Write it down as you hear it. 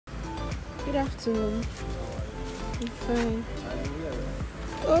Good afternoon. I'm fine.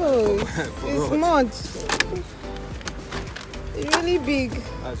 Oh, it's much. It's really big.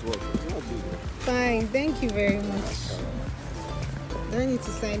 That's what. It's not big. Fine, thank you very much. I don't need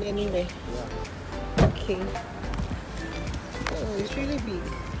to sign anywhere. Yeah. Okay. Oh, it's really big.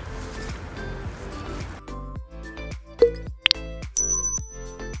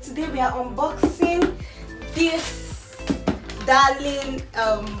 Today we are unboxing this darling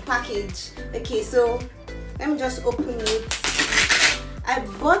package. Okay, so let me just open it. I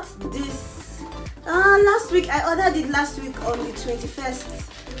bought this last week. I ordered it last week on the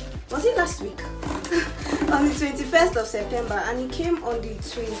 21st. Was it last week? On the 21st of September, and it came on the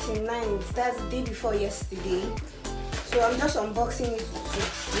 29th. That's the day before yesterday. So I'm just unboxing it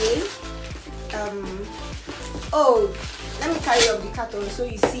today. Oh, let me carry up the carton so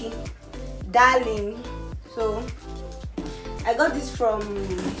you see. Darling. So I got this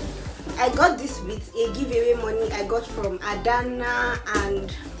with a giveaway money I got from Adana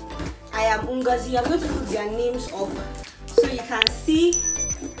and I am Ungazi. I'm going to put their names up so you can see.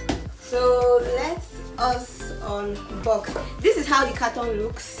 So let us unbox. This is how the carton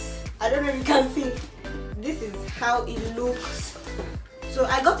looks. I don't know if you can see. This is how it looks. So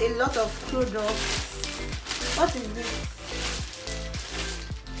I got a lot of products. What is this?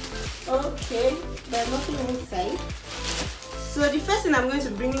 Okay, there's nothing inside. So the first thing I'm going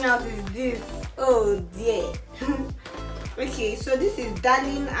to bring out is this. Oh dear. Okay, so this is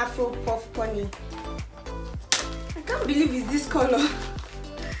Darling Afro Puff Pony. I can't believe it's this color.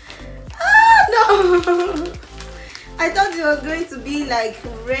 Ah no! I thought it was going to be like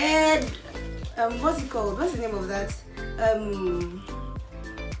red. What's it called? What's the name of that?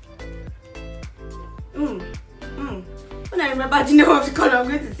 When I remember the name of the color, I'm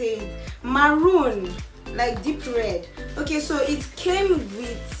going to say it. Maroon, like deep red. Okay, so it came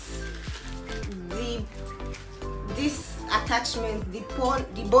with this attachment, the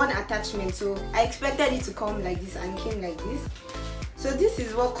bond attachment. So I expected it to come like this and it came like this. So this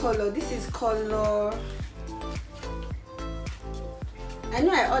is what color? This is color. I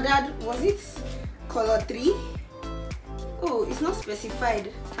know I ordered, was it color 3? Oh, it's not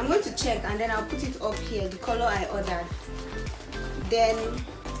specified. I'm going to check and then I'll put it up here, the color I ordered. Then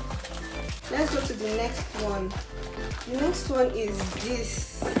let's go to the next one. The next one is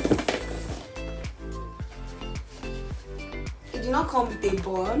this. It did not come with a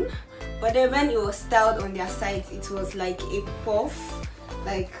bun, but then when it was styled on their site, it was like a puff,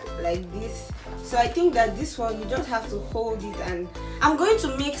 like this. So I think that this one you just have to hold it, and I'm going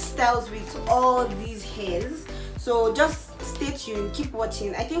to make styles with all these hairs. So just stay tuned, keep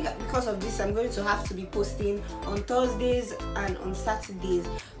watching. I think because of this, I'm going to have to be posting on Thursdays and on Saturdays.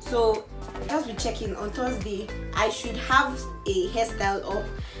 So just be checking. On Thursday, I should have a hairstyle up,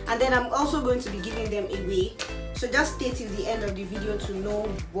 and then I'm also going to be giving them away. So just stay till the end of the video to know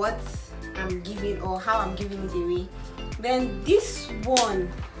what I'm giving or how I'm giving it away. Then this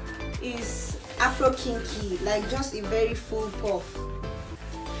one is Afro Kinky, like just a very full puff.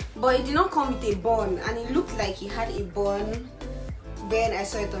 But it did not come with a bun, and it looked like it had a bun when I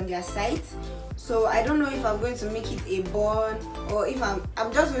saw it on their site. So I don't know if I'm going to make it a bun or if I'm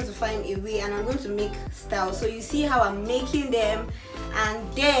just going to find a way, and I'm going to make styles. So you see how I'm making them,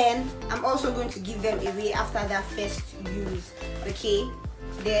 and then I'm also going to give them away after that first use. Okay,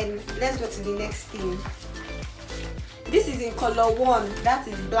 then let's go to the next thing. This is in color 1, that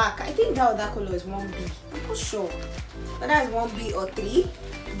is black. I think that other color is 1B. I'm not sure whether it's 1B or 3,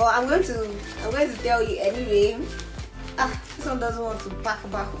 but I'm going to tell you anyway. This one doesn't want to pack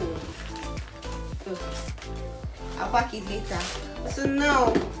back home. So I'll pack it later. So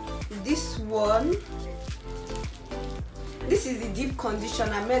now this one, this is the deep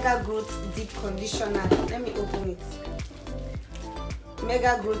conditioner, Mega Growth Deep Conditioner. Let me open it.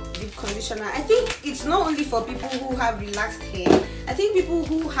 Mega Growth Deep Conditioner. I think it's not only for people who have relaxed hair. I think people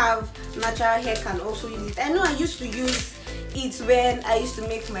who have natural hair can also use it. I know I used to use it when I used to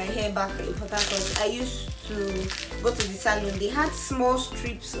make my hair back in Port Harcourt. I used to go to the salon. They had small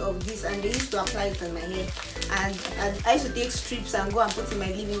strips of this and they used to apply it on my hair, and I used to take strips and go and put in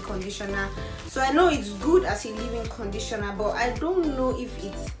my leave-in conditioner. So I know it's good as a leave-in conditioner, but I don't know if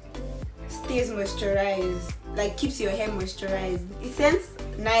it stays moisturized, like keeps your hair moisturized. It scents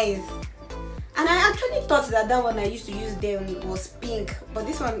nice, and I actually thought that one I used to use then was pink, but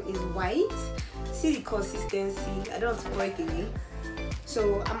this one is white. See the consistency. I don't want to pour it away.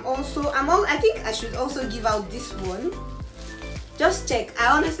 So I think I should also give out this one. Just check.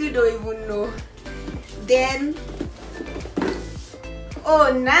 I honestly don't even know. Then,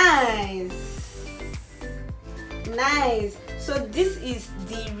 oh, nice. So this is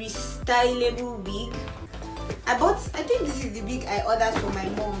the restylable wig. I think this is the wig I ordered for my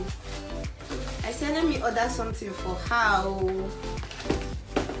mom. I said let me order something for her.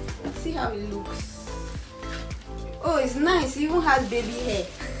 See how it looks. Oh, it's nice. It even has baby hair.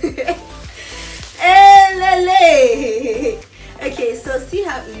 Hey, lele. Okay, so see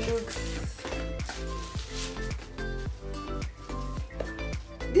how it looks.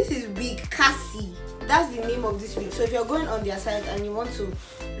 This is wig Cassie. That's the name of this wig. So if you're going on their site and you want to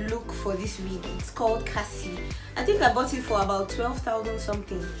look for this wig, it's called Cassie. I think I bought it for about 12,000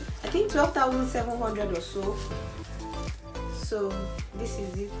 something. I think 12,700 or so. So this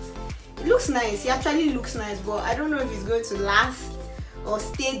is it. It looks nice. It actually looks nice, but I don't know if it's going to last or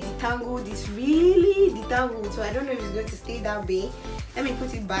stay detangled. It's really detangled, so I don't know if it's going to stay that way. Let me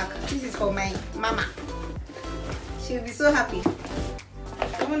put it back. This is for my mama. She'll be so happy.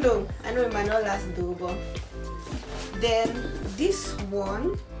 Even though I know it might not last though, but then this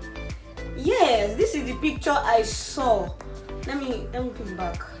one, yes, this is the picture I saw. Let me put it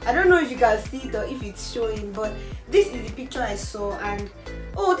back. I don't know if you can see it or if it's showing, but this is the picture I saw. And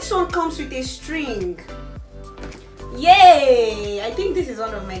oh, this one comes with a string. Yay! I think this is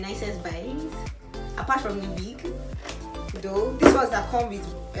one of my nicest buys, apart from the wig though. This ones that come with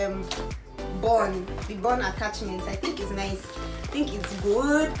the bun attachments. I think it's nice. I think it's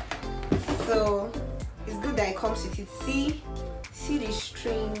good. So it's good that it comes with it. See the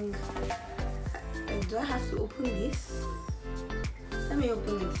string. Do I have to open this? Let me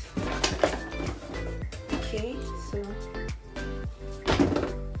open it. Okay, so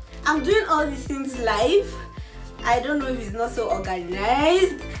I'm doing all these things live. I don't know if it's not so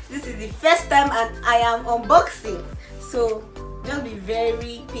organized. This is the first time and I am unboxing, so just be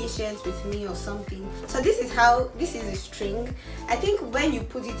very patient with me or something. So this is a string. I think when you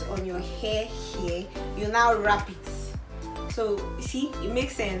put it on your hair here, you now wrap it. So you see, it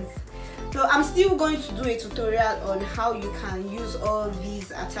makes sense. So I'm still going to do a tutorial on how you can use all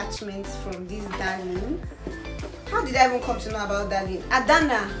these attachments from this darling. How did I even come to know about darling?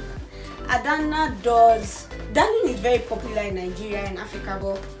 Adana does. Darling is very popular in Nigeria and Africa,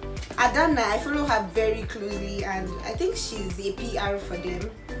 but Adana, I follow her very closely and I think she's a PR for them.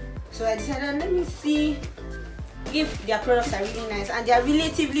 So I decided, let me see if their products are really nice, and they are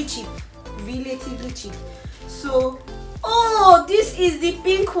relatively cheap. So, oh, this is the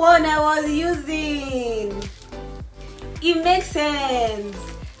pink one I was using. It makes sense.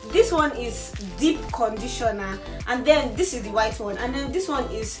 This one is deep conditioner, and then this is the white one, and then this one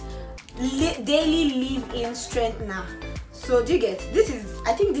is daily leave-in strengthener. So do you get, this is,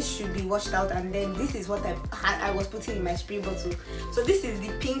 I think this should be washed out, and then this is what I was putting in my spray bottle. So this is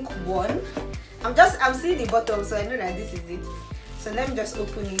the pink one. I'm seeing the bottom, so I know that this is it. So let me just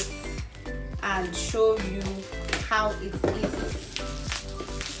open it and show you how it is.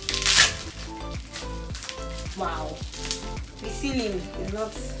 Wow, the sealing is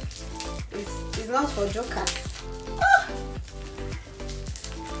not, it's not for jokers.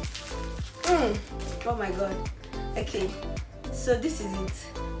 Oh my god. Okay, so this is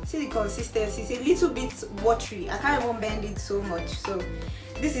it. See the consistency, it's a little bit watery. I can't even bend it so much. So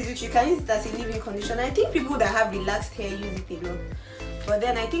this is it. You can use it as a leave-in conditioner. I think people that have relaxed hair use it a lot, but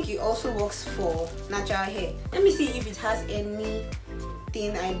then I think it also works for natural hair. Let me see if it has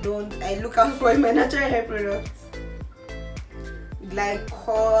anything I look out for in my natural hair products.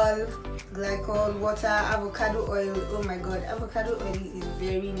 Glycol, water, avocado oil. Oh my god, avocado oil is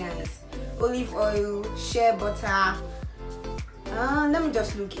very nice. Olive oil, shea butter. Let me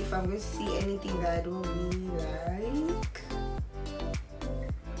just look if I'm going to see anything that I don't really like.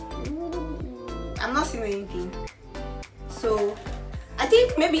 I'm not seeing anything. So I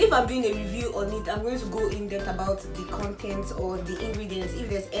think maybe if I'm doing a review on it, I'm going to go in depth about the contents or the ingredients if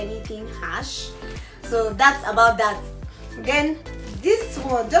there's anything harsh. So that's about that. Then this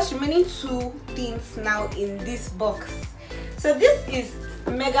one, just remaining 2 things now in this box. So this is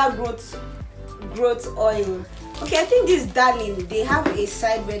mega growth oil. Okay, I think this darling, they have a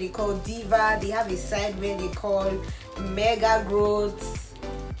side where they call Diva, they have a side where they call Mega Growth.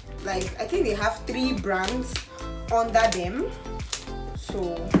 Like, I think they have 3 brands under them.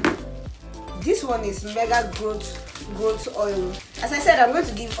 So this one is Mega growth oil. As I said, I'm going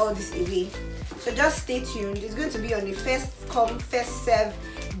to give all this away, so just stay tuned. It's going to be on a first come first serve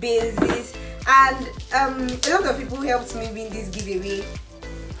basis, and a lot of people helped me win this giveaway.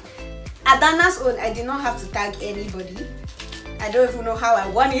 Adana's own, I did not have to tag anybody. I don't even know how I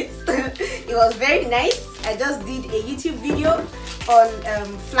won it. It was very nice. I just did a YouTube video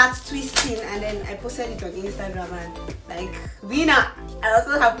on flat twisting, and then I posted it on Instagram, and like winner, I was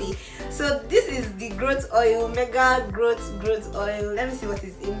so happy. So this is the growth oil, mega growth oil. Let me see what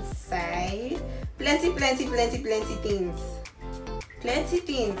is inside. Plenty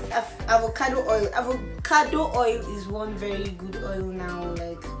things. Avocado oil is one very good oil now.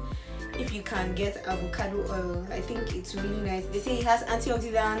 Like, if you can get avocado oil, I think it's really nice. They say it has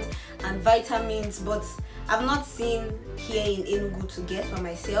antioxidants and vitamins, but I've not seen here in Enugu to get for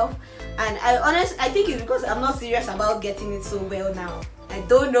myself, and I think it's because I'm not serious about getting it so well now. I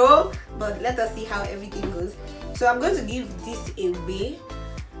don't know, but let us see how everything goes. So I'm going to give this away.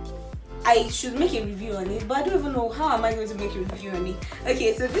 I should make a review on it, but I don't even know how am I going to make a review on it.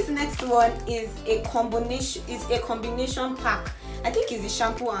 Okay, so this next one is a combination pack. I think it's a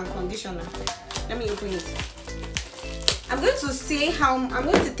shampoo and conditioner. Let me open it. I'm going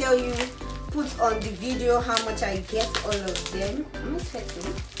to tell you, put on the video how much I get all of them. Am I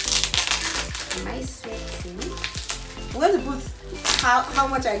sweating? I'm going to put how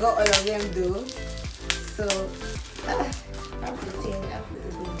much I got all of them though. So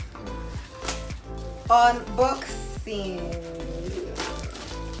unboxing.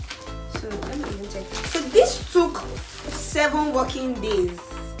 So let me even check. So this took 7 working days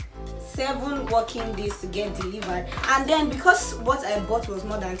to get delivered, and then because what I bought was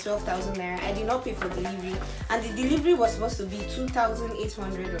more than 12,000 naira, I did not pay for delivery, and the delivery was supposed to be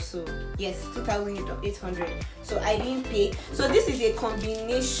 2,800 or so. Yes, 2,800. So I didn't pay. So this is a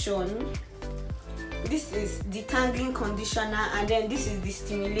combination. This is the tangling conditioner, and then this is the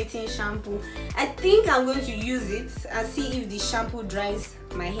stimulating shampoo. I think I'm going to use it and see if the shampoo dries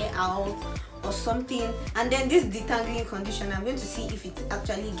my hair out or something, and then this detangling conditioner, I'm going to see if it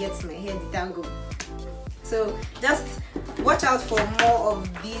actually gets my hair detangled. So just watch out for more of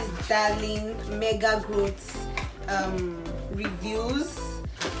these darling mega growth reviews.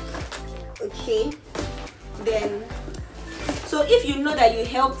 Okay, then so if you know that you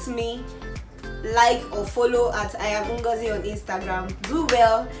helped me, like or follow at I am Ngozi on Instagram. Do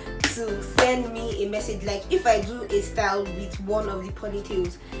well to send me a message. Like, if I do a style with one of the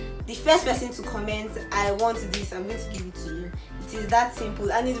ponytails, the first person to comment, I want this, I'm going to give it to you. It is that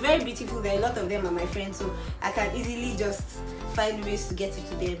simple, and it's very beautiful. There are a lot of them are my friends, so I can easily just find ways to get it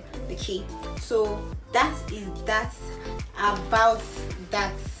to them. Okay, so that is that about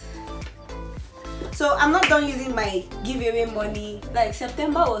that. So I'm not done using my giveaway money. Like,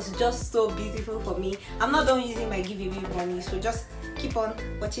 September was just so beautiful for me. I'm not done using my giveaway money, so just keep on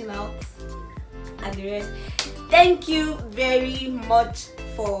watching out and the rest. Thank you very much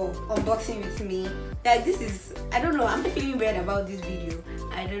for unboxing with me. Like, this is, I don't know, I'm feeling weird about this video.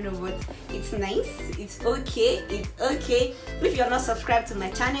 I don't know, but it's nice. It's okay. If you're not subscribed to my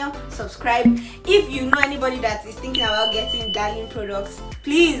channel, subscribe. If you know anybody that is thinking about getting darling products,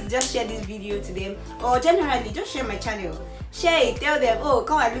 please just share this video to them, or generally just share my channel. Share it, tell them, oh,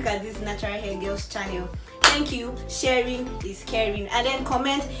 come and look at this natural hair girls channel. Thank you. Sharing is caring. And then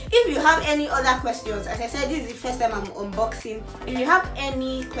comment if you have any other questions. As I said, this is the first time I'm unboxing. If you have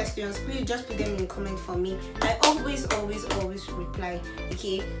any questions, please just put them in comment for me. I always reply.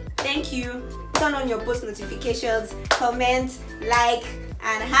 Okay, thank you. Turn on your post notifications, comment, like,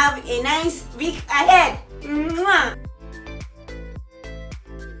 and have a nice week ahead. Mwah!